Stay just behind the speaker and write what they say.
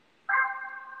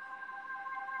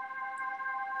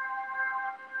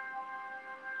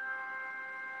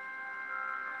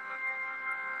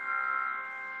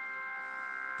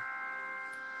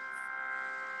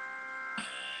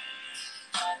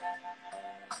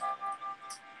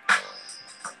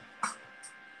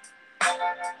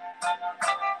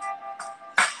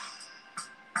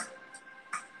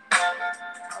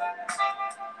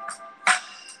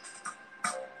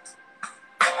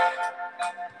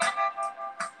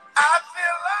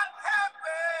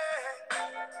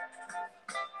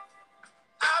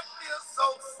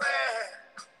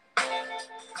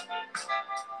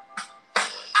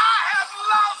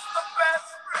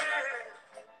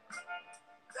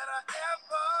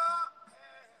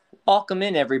Welcome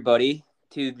in, everybody,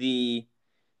 to the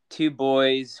Two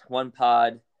Boys, One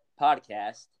Pod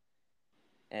podcast.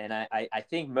 And I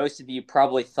think most of you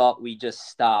probably thought we just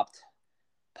stopped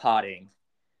podding.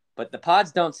 But the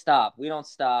pods don't stop. We don't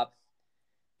stop.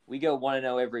 We go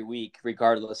 1-0 every week,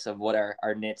 regardless of what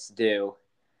our nits do.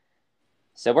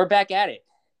 So we're back at it.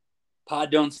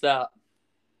 Pod don't stop.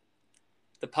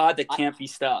 The pod that can't be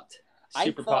stopped.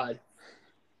 Super pod.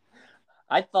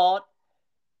 I thought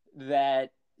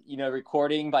that,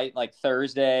 recording by like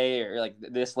Thursday or like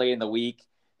this late in the week,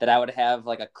 that I would have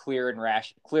like a clear and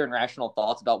rational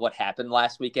thoughts about what happened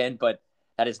last weekend, but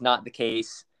that is not the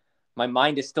case. My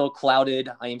mind is still clouded.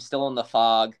 I am still in the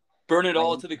fog. Burn it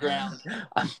all to the ground.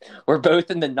 We're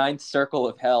both in the ninth circle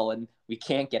of hell, and we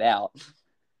can't get out.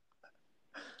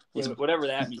 Yeah, whatever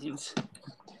that means.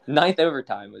 Ninth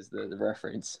overtime was the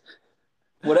reference.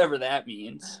 Whatever that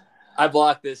means. I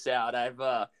blocked this out.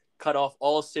 I've cut off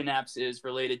all synapses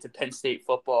related to Penn State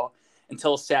football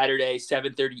until Saturday,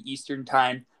 7:30 Eastern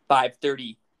time,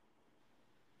 5:30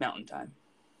 Mountain time.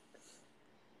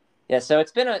 Yeah, so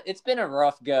it's been a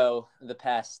rough go the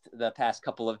past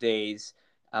couple of days.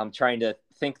 I'm trying to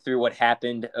think through what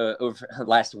happened over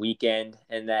last weekend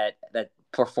and that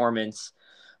performance.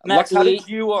 Max, Luckily,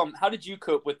 how did you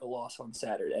cope with the loss on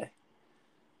Saturday?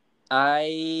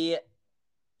 By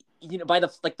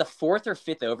the fourth or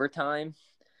fifth overtime,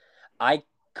 I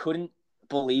couldn't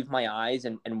believe my eyes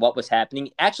and what was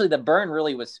happening. Actually, the burn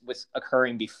really was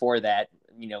occurring before that,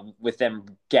 with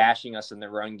them gashing us in the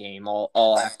run game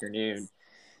all afternoon.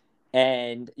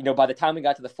 And, by the time we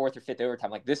got to the fourth or fifth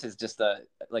overtime, like, this is just a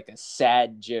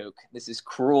sad joke. This is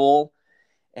cruel,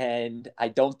 and I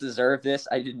don't deserve this.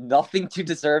 I did nothing to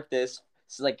deserve this.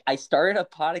 So, I started a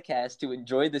podcast to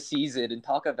enjoy the season and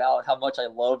talk about how much I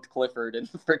loved Clifford and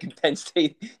freaking Penn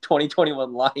State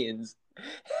 2021 Lions.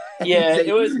 Yeah,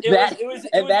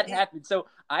 that happened. So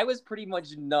I was pretty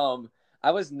much numb.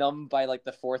 I was numb by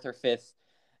the fourth or fifth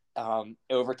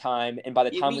overtime, and by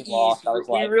the time we lost, I was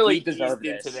like, we deserve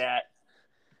this. Into that.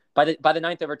 By the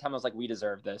ninth overtime, I was like, we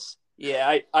deserve this.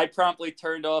 Yeah, I promptly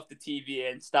turned off the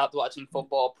TV and stopped watching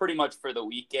football pretty much for the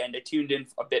weekend. I tuned in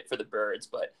a bit for the Birds,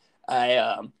 but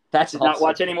I did not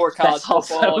watch any more college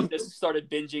football. Just started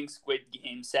binging Squid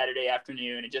Game Saturday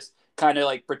afternoon and just kind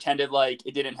of pretended like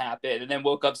it didn't happen, and then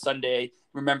woke up Sunday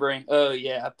remembering, oh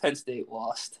yeah, Penn State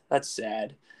lost. That's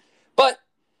sad. But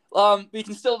we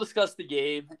can still discuss the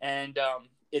game and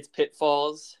its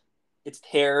pitfalls, its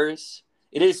terrors.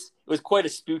 It was quite a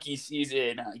spooky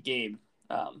season game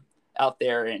out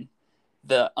there in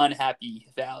the unhappy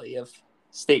valley of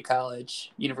State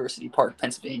College, University Park,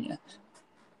 Pennsylvania.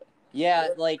 Yeah,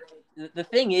 the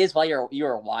thing is, while you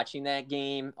were watching that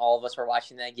game, all of us were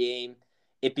watching that game,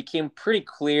 it became pretty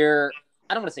clear,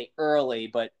 I don't want to say early,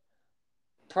 but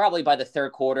probably by the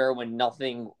third quarter when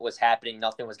nothing was happening,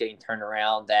 nothing was getting turned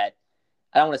around, that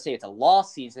I don't want to say it's a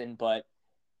lost season, but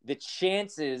the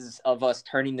chances of us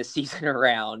turning the season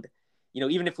around,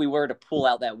 even if we were to pull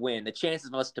out that win, the chances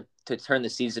of us to turn the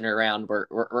season around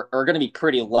were going to be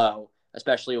pretty low,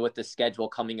 especially with the schedule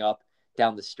coming up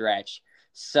down the stretch.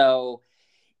 So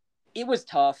it was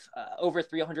tough. Over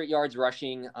 300 yards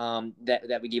rushing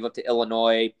that we gave up to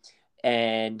Illinois,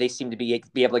 and they seemed to be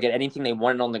able to get anything they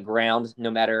wanted on the ground,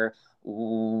 no matter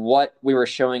what we were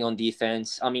showing on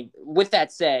defense. I mean, with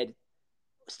that said,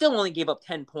 still only gave up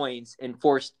 10 points and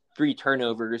forced 3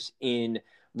 turnovers in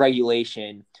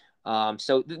regulation.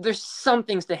 So there's some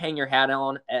things to hang your hat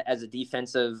on as a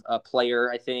defensive player,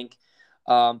 I think.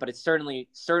 But it certainly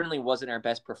wasn't our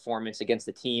best performance against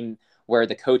the team where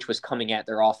the coach was coming at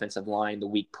their offensive line the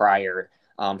week prior.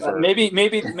 Maybe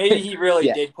he really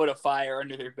Yeah. did put a fire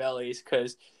under their bellies,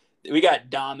 because we got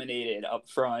dominated up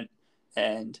front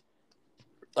and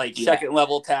second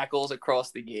level tackles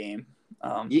across the game.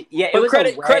 It was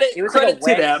credit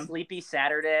to them. Sleepy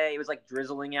Saturday. It was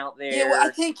drizzling out there. Yeah, well, I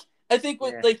think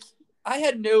I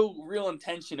had no real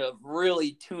intention of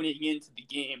really tuning into the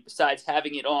game besides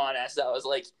having it on as I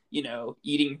was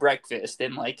eating breakfast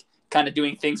and kind of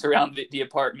doing things around the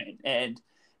apartment. And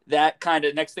that kind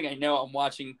of, next thing I know, I'm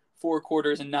watching 4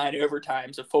 quarters and 9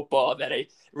 overtimes of football that I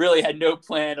really had no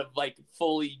plan of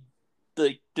fully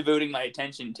like devoting my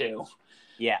attention to.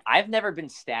 Yeah, I've never been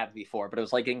stabbed before, but it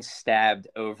was like getting stabbed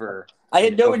over. I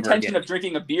had no intention of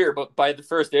drinking a beer, but by the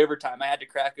first overtime, I had to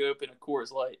crack open a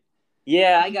Coors Light.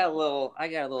 Yeah, I got a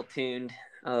little tuned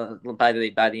by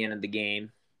the end of the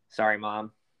game. Sorry,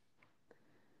 Mom.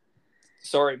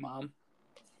 Sorry, Mom.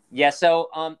 Yeah, so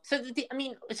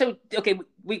okay,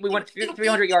 we went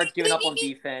 300 yards given up on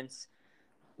defense.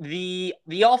 The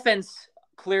offense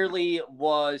clearly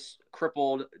was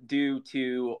crippled due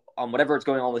to whatever is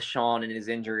going on with Sean and his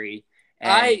injury.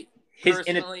 And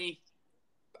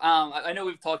I know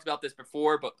we've talked about this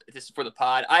before, but this is for the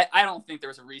pod. I don't think there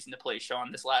was a reason to play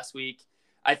Sean this last week.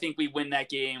 I think we win that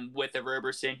game with a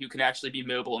Roberson who can actually be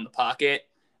mobile in the pocket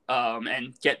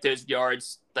and get those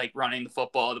yards like running the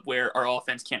football where our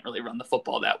offense can't really run the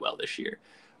football that well this year.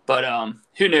 But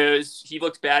who knows? He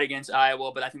looked bad against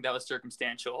Iowa, but I think that was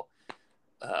circumstantial.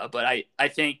 But I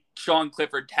think Sean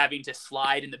Clifford having to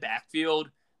slide in the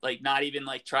backfield, like not even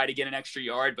like try to get an extra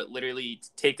yard, but literally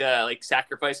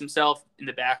sacrifice himself in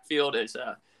the backfield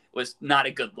was not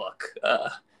a good look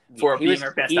for being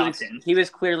our best option. He was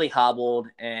clearly hobbled,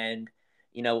 and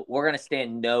we're going to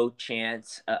stand no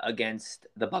chance against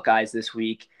the Buckeyes this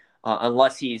week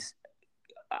unless he's.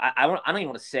 I don't even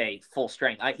want to say full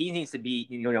strength. He needs to be,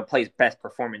 play his best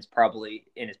performance probably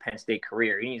in his Penn State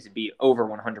career. He needs to be over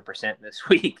 100% this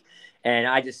week, and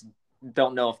I just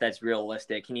don't know if that's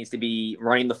realistic. He needs to be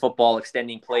running the football,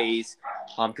 extending plays,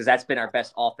 because that's been our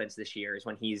best offense this year is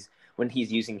when he's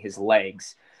using his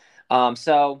legs.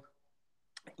 So,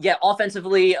 yeah,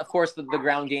 offensively, of course, the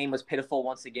ground game was pitiful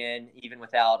once again. Even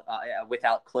without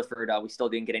Clifford, we still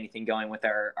didn't get anything going with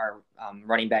our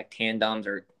running back tandems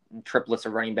or triplets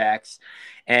of running backs.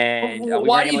 And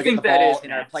why do you think that is?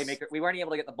 In our playmaker, we weren't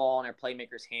able to get the ball in our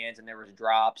playmakers' hands, and there was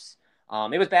drops.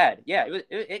 It was bad. Yeah,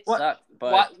 it sucked.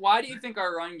 But why do you think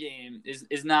our run game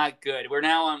is not good? We're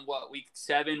now on week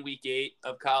 7, week 8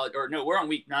 of college, or no, we're on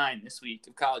week 9 this week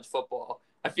of college football.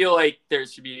 I feel like there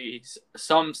should be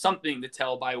something to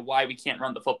tell by why we can't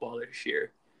run the football this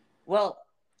year. Well,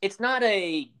 it's not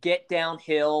a get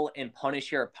downhill and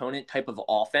punish your opponent type of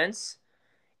offense.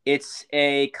 It's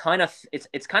kind of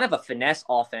a finesse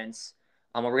offense.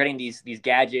 We're getting these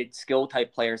gadget skill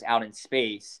type players out in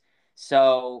space.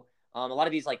 So a lot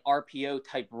of these like RPO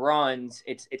type runs,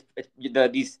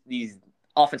 these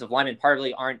offensive linemen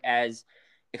probably aren't as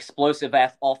explosive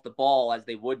off the ball as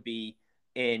they would be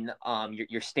in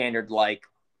your standard like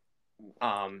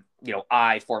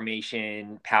I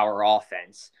formation power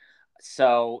offense.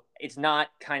 So it's not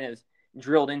kind of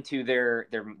drilled into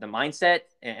the mindset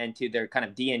and to their kind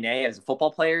of DNA as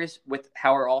football players with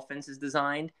how our offense is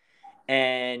designed.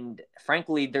 And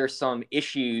frankly, there's some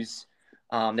issues.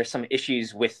 There's some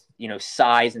issues with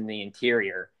size in the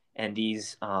interior, and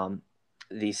some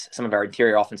of our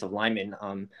interior offensive linemen. I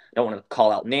don't want to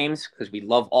call out names because we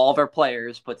love all of our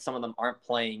players, but some of them aren't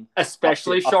playing,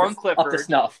 especially Sean Clifford, up to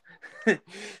snuff.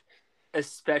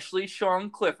 Especially Sean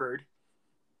Clifford.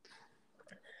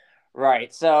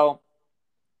 Right. So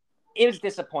it was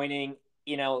disappointing.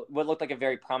 What looked like a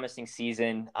very promising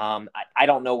season. I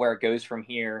don't know where it goes from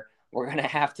here. We're going to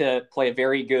have to play a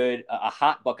very good, a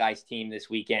hot Buckeyes team this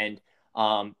weekend,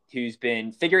 who's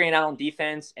been figuring it out on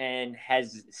defense and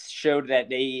has showed that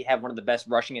they have one of the best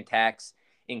rushing attacks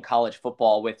in college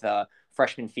football with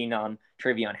freshman phenom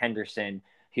Travion Henderson,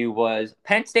 who was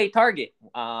Penn State target,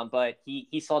 but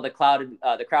he saw the crowded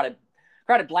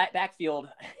black backfield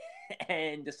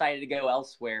and decided to go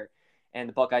elsewhere, and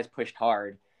the Buckeyes pushed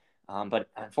hard. But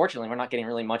unfortunately, we're not getting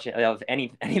really much of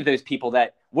any of those people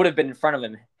that would have been in front of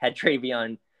him had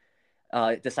Travion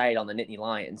decided on the Nittany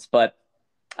Lions. But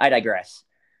I digress.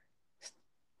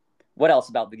 What else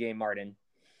about the game, Martin?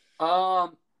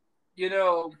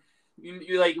 You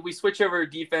like we switch over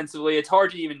defensively. It's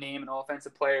hard to even name an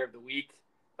offensive player of the week.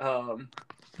 I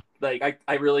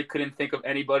really couldn't think of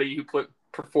anybody who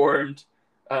performed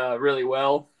really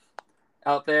well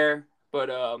out there.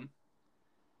 But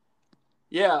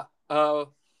yeah.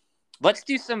 Let's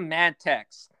do some mad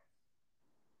text.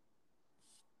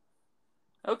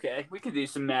 Okay, we can do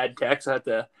some mad text. I have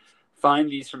to find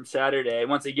these from Saturday.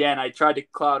 Once again, I tried to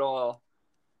cloud all.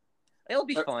 It'll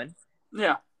be fun.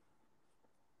 Yeah.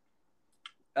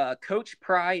 Coach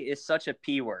Pry is such a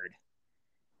P word.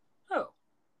 Oh.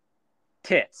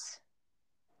 Tits.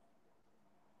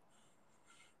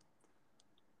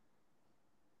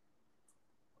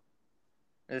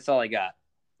 That's all I got.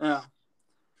 Yeah.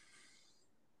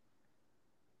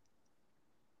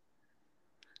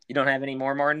 You don't have any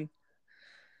more, Martin?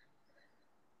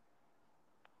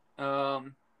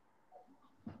 I'm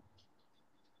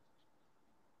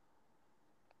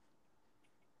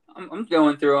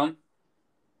going through them.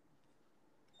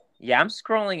 Yeah, I'm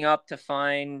scrolling up to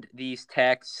find these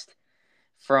texts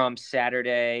from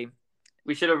Saturday.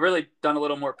 We should have really done a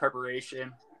little more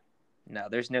preparation. No,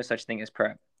 there's no such thing as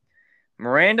prep.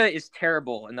 Miranda is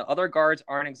terrible, and the other guards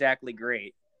aren't exactly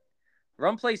great.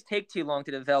 Run plays take too long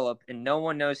to develop, and no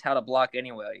one knows how to block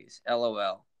anyways.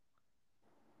 LOL.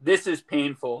 This is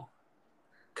painful.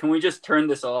 Can we just turn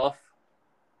this off?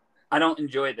 I don't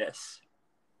enjoy this.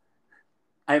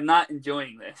 I am not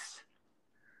enjoying this.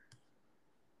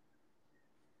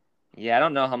 Yeah, I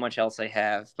don't know how much else I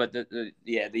have, but the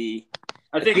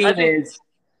theme is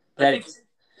that.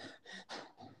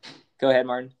 Go ahead,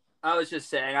 Martin. I was just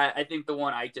saying. I think the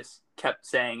one I just kept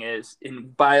saying is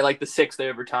by like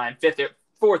the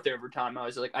fourth overtime. I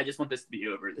was like, I just want this to be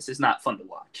over. This is not fun to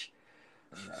watch.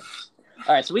 Okay.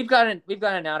 All right, so we've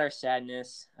gotten out our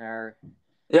sadness, But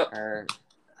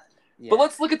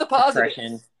let's look at the positives.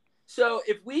 Depression. So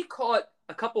if we caught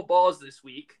a couple balls this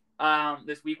week,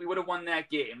 we would have won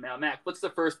that game. Now, Mac, what's the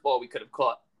first ball we could have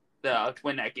caught to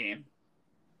win that game?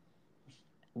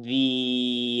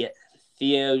 The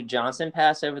Theo Johnson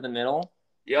pass over the middle.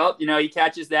 Yep, he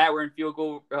catches that. We're in field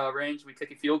goal range. We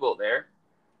kick a field goal there.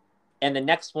 And the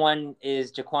next one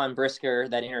is Jaquan Brisker,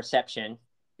 that interception.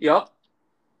 Yep.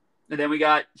 And then we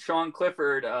got Sean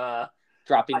Clifford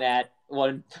dropping that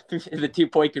one, the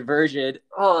 2-point conversion.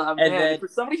 Oh, man. Then, for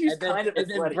somebody who's kind of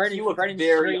athletic, Brendan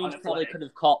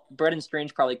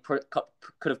Strange probably could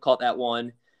have caught that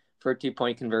one for a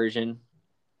 2-point conversion.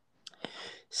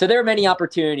 So there are many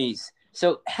opportunities.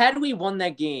 So had we won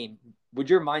that game, would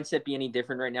your mindset be any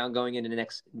different right now going into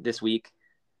this week?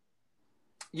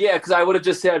 Yeah, because I would have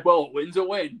just said, well, a win's a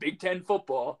win, Big Ten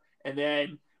football. And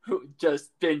then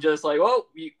just like, oh,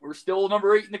 we're still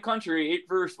number 8 in the country, 8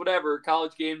 versus whatever,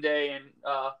 college game day. And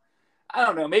I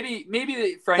don't know, maybe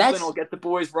Franklin will get the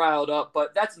boys riled up,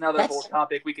 but that's another whole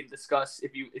topic we can discuss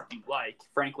if you like,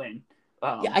 Franklin.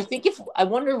 I think I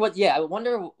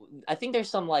think there's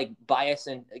some like bias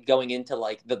in going into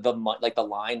like the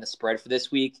line, the spread for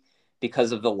this week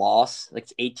because of the loss.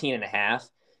 Like it's 18.5.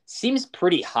 Seems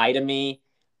pretty high to me.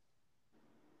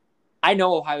 I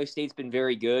know Ohio State's been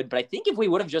very good, but I think if we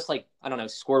would have just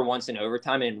scored once in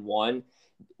overtime and won,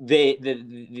 the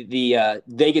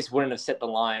Vegas wouldn't have set the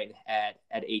line at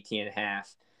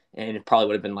 18.5. And it probably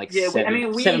would have been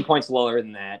 7 points lower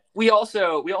than that. We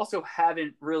also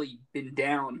haven't really been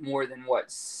down more than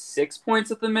 6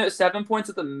 points at the most, 7 points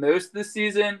at the most this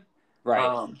season.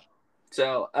 Right.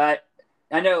 So I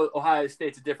know Ohio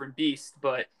State's a different beast,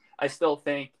 but I still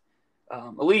think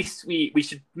at least we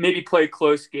should maybe play a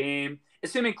close game.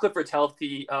 Assuming Clifford's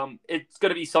healthy, it's going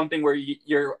to be something where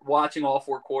you're watching all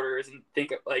 4 quarters and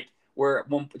think like we're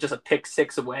just a pick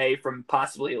 6 away from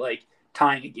possibly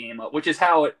tying a game up, which is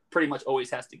how it pretty much always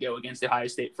has to go against Ohio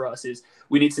State for us. Is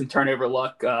we need some turnover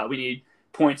luck. We need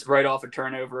points right off a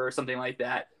turnover or something like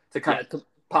that to kind of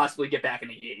possibly get back in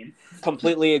the game.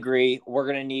 Completely agree. We're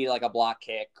gonna need a block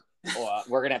kick.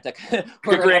 We're gonna have to.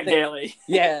 Grant Haley.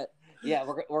 Yeah.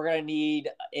 We're gonna need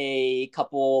a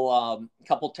couple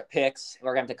picks.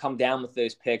 We're gonna have to come down with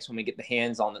those picks when we get the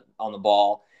hands on the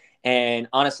ball. And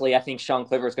honestly, I think Sean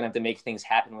Clifford is gonna have to make things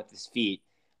happen with his feet.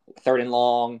 3rd and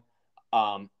long.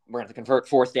 We're gonna have to convert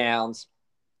 4th downs.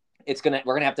 We're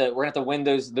gonna have to win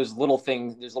those little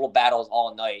things, those little battles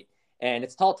all night. And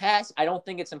it's a tall task. I don't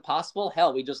think it's impossible.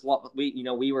 Hell,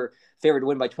 we were favored to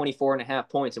win by 24.5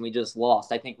 points and we just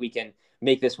lost. I think we can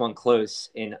make this one close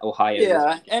in Ohio.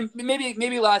 Yeah, and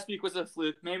maybe last week was a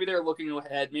fluke. Maybe they're looking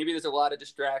ahead. Maybe there's a lot of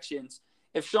distractions.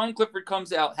 If Sean Clifford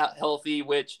comes out healthy,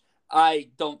 which I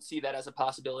don't see that as a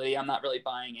possibility. I'm not really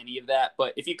buying any of that.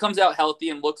 But if he comes out healthy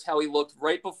and looks how he looked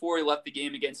right before he left the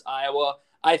game against Iowa,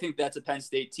 I think that's a Penn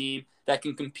State team that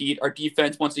can compete. Our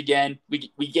defense, once again,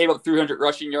 we gave up 300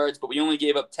 rushing yards, but we only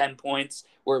gave up 10 points.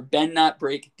 We're a bend not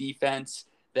break defense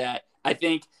that I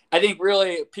think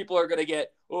really people are going to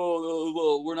get,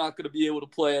 we're not going to be able to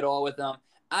play at all with them.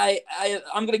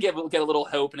 I'm gonna get a little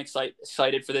hope and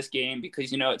excited for this game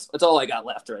because it's all I got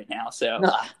left right now. So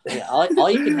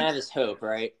all you can have is hope,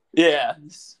 right? Yeah,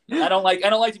 I don't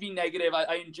like to be negative.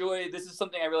 I enjoy this is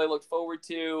something I really look forward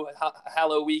to.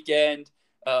 Halloween weekend,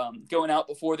 going out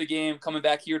before the game, coming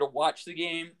back here to watch the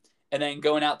game, and then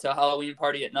going out to a Halloween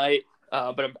party at night.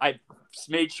 But I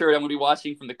made sure I'm gonna be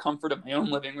watching from the comfort of my own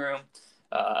living room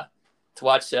to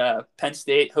watch Penn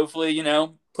State. Hopefully,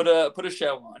 put a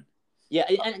show on. Yeah,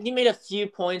 and you made a few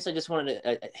points I just wanted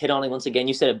to hit on once again.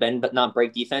 You said a bend but not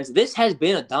break defense. This has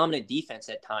been a dominant defense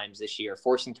at times this year,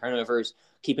 forcing turnovers,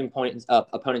 keeping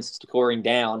opponents scoring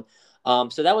down.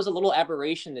 So that was a little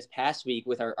aberration this past week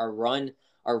with our run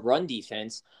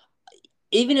defense.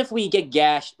 Even if we get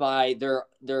gashed by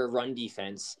their run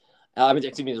defense,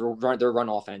 Excuse me, their run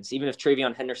offense. Even if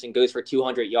Travion Henderson goes for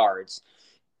 200 yards,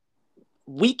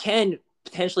 we can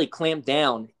potentially clamp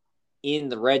down in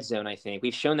the red zone. I think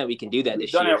we've shown that we can do that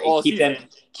this year.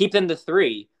 Keep them to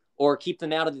 3, or keep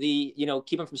them out of the,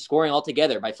 keep them from scoring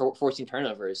altogether by forcing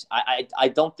turnovers. I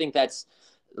don't think that's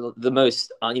the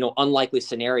most unlikely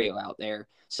scenario out there.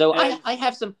 So I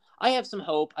have some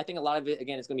hope. I think a lot of it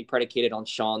again is going to be predicated on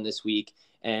Sean this week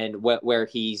and where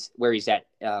he's at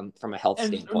from a health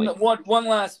standpoint. One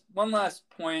last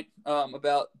point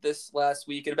about this last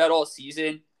week and about all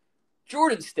season.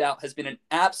 Jordan Stout has been an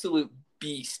absolute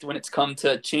beast when it's come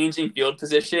to changing field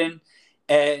position,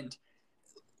 and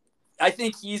I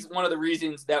think he's one of the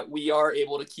reasons that we are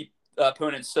able to keep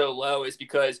opponents so low is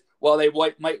because while they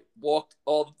might walk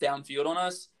all downfield on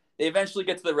us, they eventually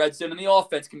get to the red zone and the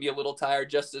offense can be a little tired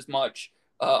just as much.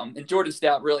 And Jordan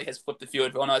Stout really has flipped the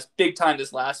field on us big time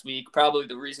this last week. Probably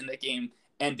the reason the game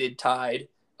ended tied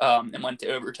and went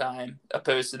to overtime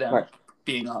opposed to them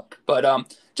being up. But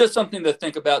just something to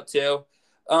think about too.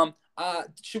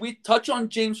 Should we touch on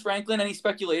James Franklin? Any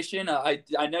speculation?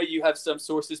 I know you have some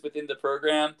sources within the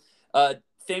program.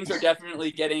 Things are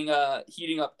definitely getting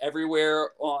heating up everywhere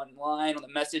online, on the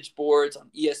message boards,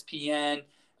 on ESPN.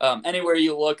 Anywhere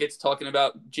you look, it's talking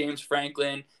about James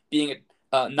Franklin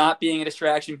not being a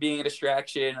distraction, being a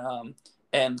distraction,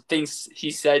 and things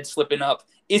he said slipping up.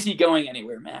 Is he going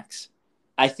anywhere, Max?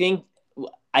 I think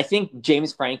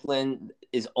James Franklin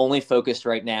is only focused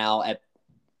right now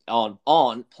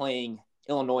on playing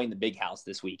Illinois in the Big House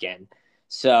this weekend.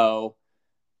 So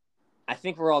I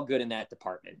think we're all good in that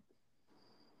department.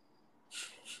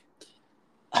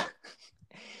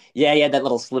 Yeah, he had that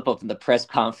little slip up in the press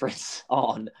conference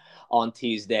on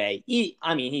Tuesday. He's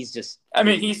just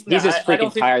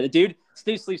freaking tired. The dude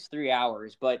sleeps 3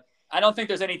 hours, but I don't think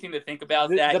there's anything to think about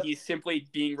that. He's simply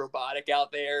being robotic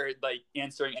out there, like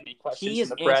answering any questions. He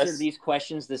has answered these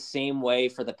questions the same way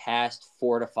for the past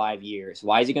 4 to 5 years.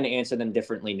 Why is he going to answer them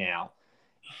differently now?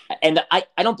 And I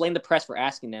don't blame the press for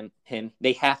asking him.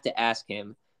 They have to ask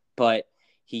him, but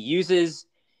he uses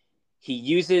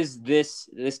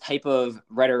this type of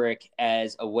rhetoric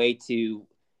as a way to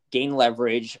gain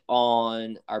leverage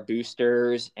on our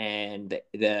boosters and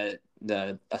the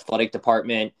athletic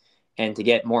department, and to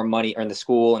get more money, or in the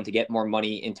school, and to get more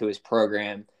money into his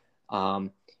program.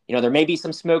 There may be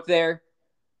some smoke there.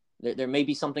 There may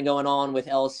be something going on with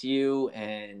LSU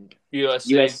and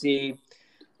USC,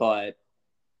 but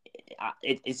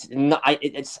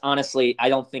it's honestly, I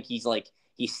don't think he's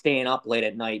staying up late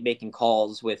at night making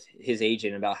calls with his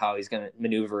agent about how he's going to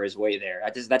maneuver his way there.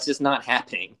 That's just not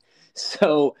happening.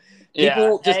 So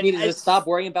people just need to just stop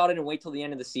worrying about it and wait till the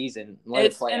end of the season. Let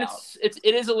it play out.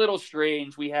 It is a little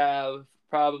strange. We have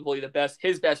probably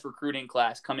his best recruiting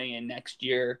class coming in next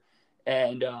year.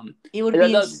 And it would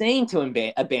be insane to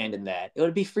abandon that. It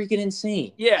would be freaking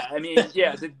insane. Yeah,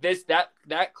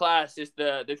 that class is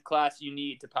the class you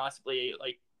need to possibly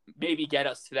maybe get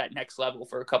us to that next level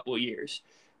for a couple of years.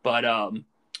 But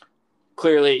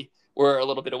clearly we're a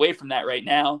little bit away from that right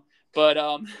now. But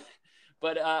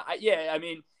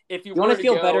if you want to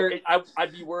feel better,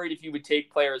 I'd be worried if you would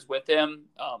take players with him.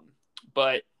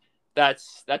 But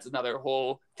that's another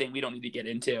whole thing we don't need to get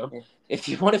into. If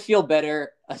you want to feel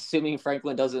better, assuming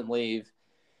Franklin doesn't leave,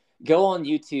 go on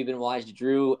YouTube and watch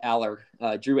Drew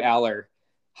Aller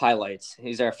highlights.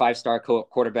 He's our 5-star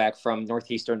quarterback from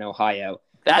Northeastern Ohio.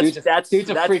 Dude's a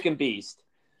freaking beast.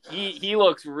 He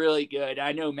looks really good.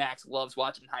 I know Max loves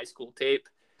watching high school tape.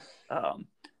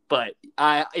 But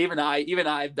I've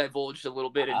divulged a little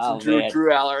bit into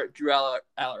Drew Aller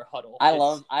huddle.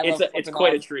 It's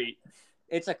quite a treat.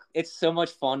 It's so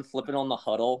much fun flipping on the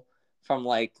huddle from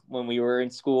when we were in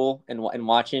school and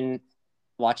watching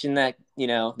that,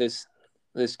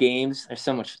 those games. They're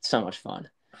so much fun.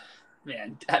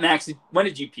 Man, Max, when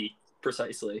did you peak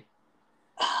precisely?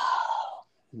 Oh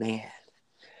man,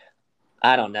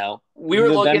 I don't know. We were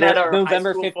looking at our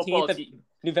November high school 15th team.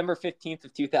 November 15th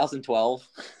of 2012.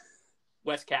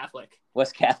 West Catholic,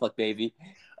 baby.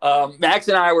 Max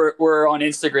and I were on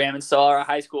Instagram and saw our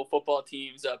high school football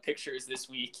team's pictures this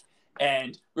week,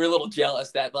 and we were a little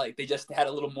jealous that they just had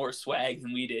a little more swag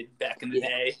than we did back in the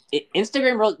day.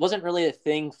 Instagram wasn't really a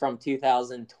thing from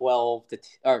 2012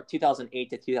 or 2008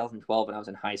 to 2012 when I was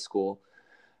in high school,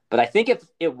 but I think if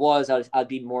it was, I'd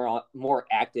be more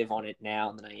active on it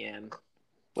now than I am.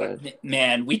 But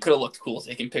man, we could have looked cool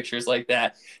taking pictures like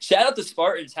that. Shout out to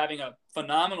Spartans having a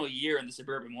phenomenal year in the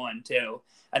Suburban One too.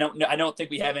 I don't think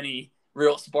we have any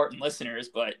real Spartan listeners,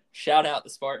 but shout out the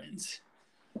Spartans.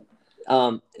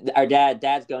 Our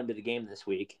dad's going to the game this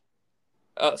week.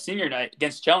 Senior night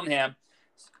against Cheltenham.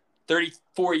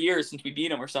 34 years since we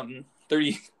beat him or something.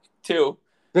 32.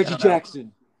 Reggie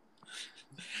Jackson.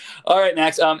 All right,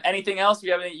 Max. Anything else?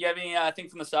 You have any thing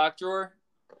from the sock drawer?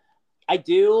 I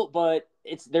do, but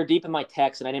they're deep in my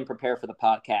text, and I didn't prepare for the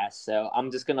podcast, so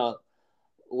I'm just gonna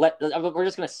we're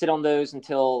just gonna sit on those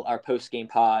until our post game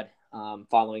pod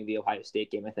following the Ohio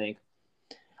State game. I think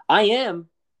I am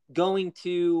going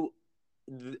to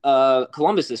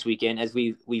Columbus this weekend, as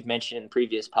we've mentioned in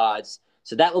previous pods,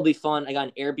 so that will be fun. I got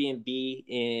an Airbnb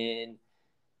in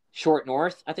Short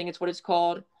North, I think it's what it's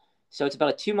called. So it's about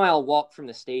a 2-mile walk from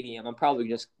the stadium. I'm probably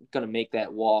just gonna make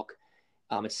that walk.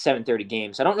 It's 7:30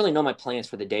 game, so I don't really know my plans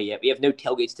for the day yet. We have no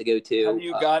tailgates to go to. Have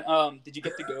you got? Did you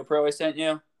get the GoPro I sent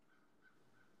you?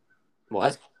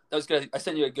 What? I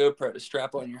sent you a GoPro to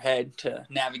strap on your head to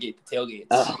navigate the tailgates.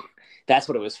 Oh, that's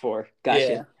what it was for. Gotcha.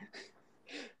 Yeah.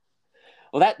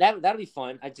 Well, that'll be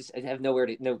fun. I have no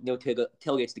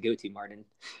tailgates to go to, Martin.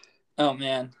 Oh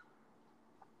man.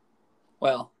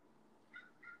 Well,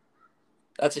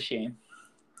 that's a shame.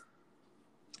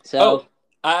 So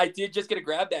I did just get a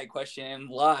grab bag question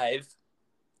live.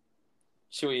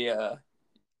 Should we? Yeah,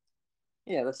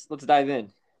 let's dive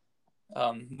in.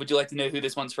 Would you like to know who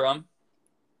this one's from?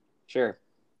 Sure.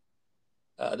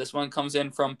 This one comes in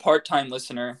from part-time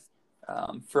listener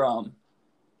from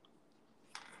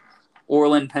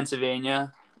Orland,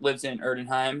 Pennsylvania. Lives in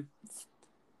Erdenheim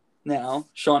now.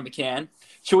 Sean McCann.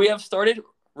 Should we have started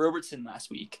Robertson last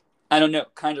week? I don't know.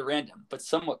 Kind of random, but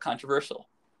somewhat controversial.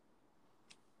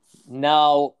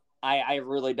 No, I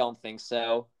really don't think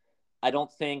so. I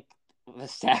don't think the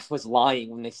staff was lying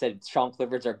when they said Sean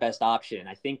Clifford's our best option.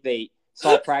 I think they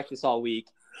saw practice all week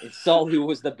and saw who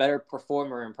was the better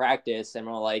performer in practice, and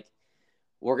were like,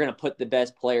 we're going to put the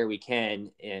best player we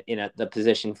can in the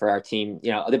position for our team,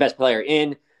 the best player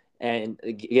in, and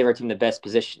give our team the best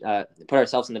position, put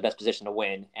ourselves in the best position to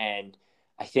win. And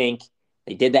I think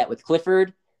they did that with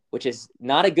Clifford, which is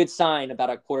not a good sign about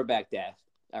our quarterback depth.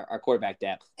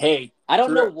 Hey, I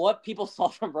don't know what people saw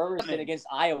from Robertson against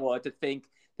Iowa to think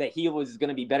that he was going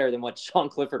to be better than what Sean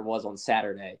Clifford was on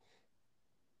Saturday.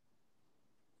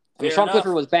 I mean, Sean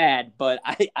Clifford was bad, but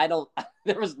I don't.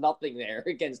 There was nothing there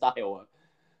against Iowa.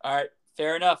 All right,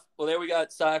 fair enough. Well, there we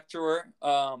got sock drawer.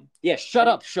 Yeah, shut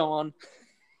up, Sean.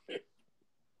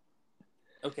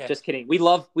 Okay. Just kidding. We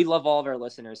love all of our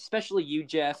listeners, especially you,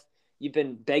 Jeff. You've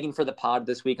been begging for the pod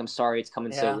this week. I'm sorry it's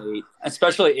coming so late.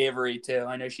 Especially Avery, too.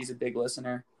 I know she's a big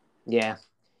listener. Yeah.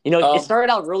 It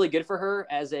started out really good for her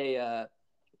as a,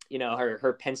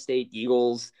 her Penn State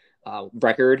Eagles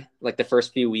record, like the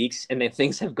first few weeks, and then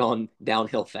things have gone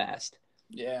downhill fast.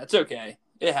 Yeah, it's okay.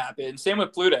 It happened. Same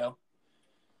with Pluto.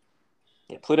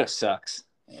 Yeah, Pluto sucks.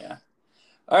 Yeah.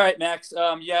 All right, Max.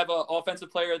 You have an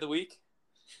offensive player of the week?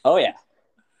 Oh, yeah.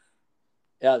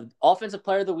 Offensive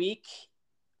player of the week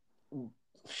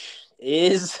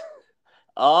is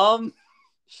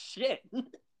shit.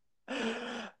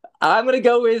 I'm gonna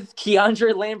go with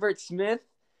Keandre Lambert-Smith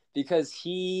because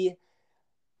he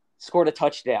scored a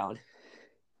touchdown.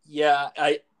 Yeah,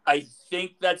 I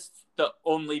think that's the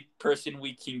only person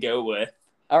we can go with.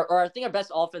 Or I think our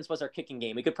best offense was our kicking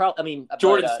game. We could probably,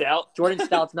 Jordan Stout. Jordan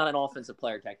Stout's not an offensive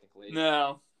player technically.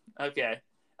 No. Okay.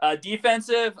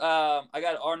 Defensive, I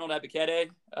got Arnold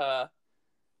Abikede.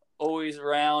 Always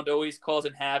around, always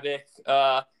causing havoc.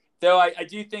 Though I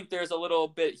do think there's a little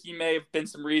bit, he may have been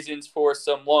some reasons for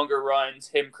some longer runs,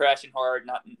 him crashing hard,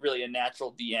 not really a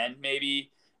natural DN maybe.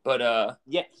 But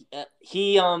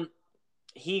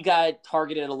he got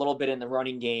targeted a little bit in the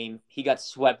running game. He got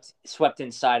swept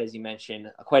inside, as you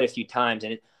mentioned, quite a few times.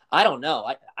 And I don't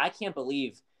know. I can't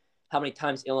believe how many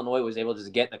times Illinois was able to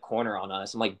just get in the corner on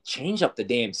us. I'm like, change up the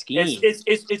damn scheme.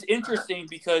 It's interesting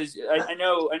because I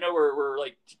know we're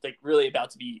like really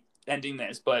about to be ending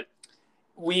this, but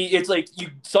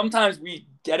sometimes we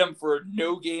get them for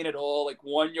no gain at all, like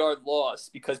 1 yard loss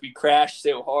because we crash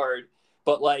so hard.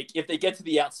 But like if they get to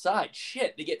the outside,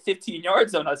 shit, they get 15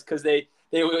 yards on us because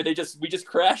we just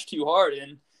crashed too hard.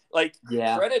 And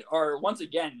credit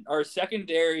our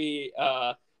secondary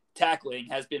tackling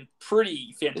has been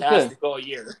pretty fantastic all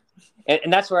year.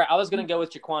 And that's where I was going to go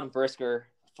with Jaquan Brisker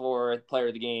for player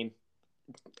of the game.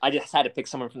 I just had to pick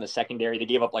someone from the secondary. They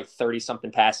gave up like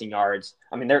 30-something passing yards.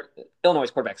 I mean, Illinois'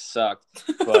 quarterbacks sucked,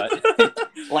 but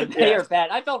they are bad.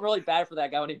 I felt really bad for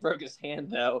that guy when he broke his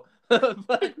hand, though.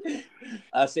 But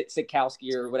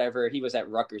Sikowski or whatever, he was at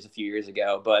Rutgers a few years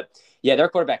ago. But, yeah, their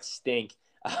quarterbacks stink.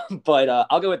 But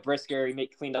I'll go with Brisker. He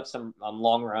cleaned up some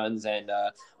long runs and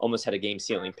almost had a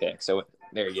game-sealing pick. So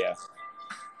there you go.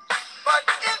 But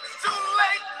it's too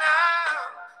late now.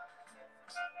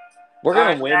 We're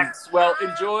going to win. Well,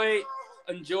 enjoy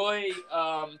enjoy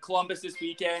Columbus this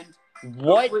weekend.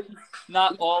 What? Hopefully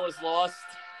not all is lost.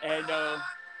 And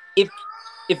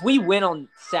if we win on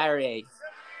Saturday,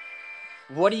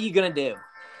 what are you gonna do?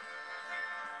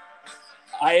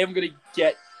 I am gonna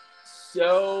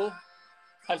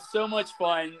have so much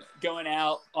fun going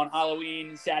out on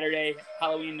Halloween Saturday,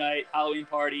 Halloween night, Halloween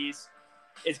parties.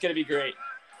 It's gonna be great.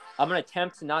 I'm gonna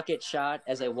attempt to not get shot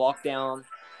as I walk down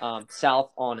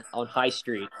south on High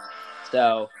Street.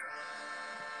 So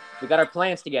we got our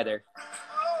plans together.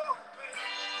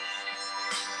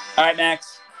 All right,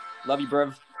 Max. Love you,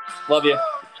 bro. Love you,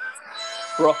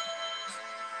 bro.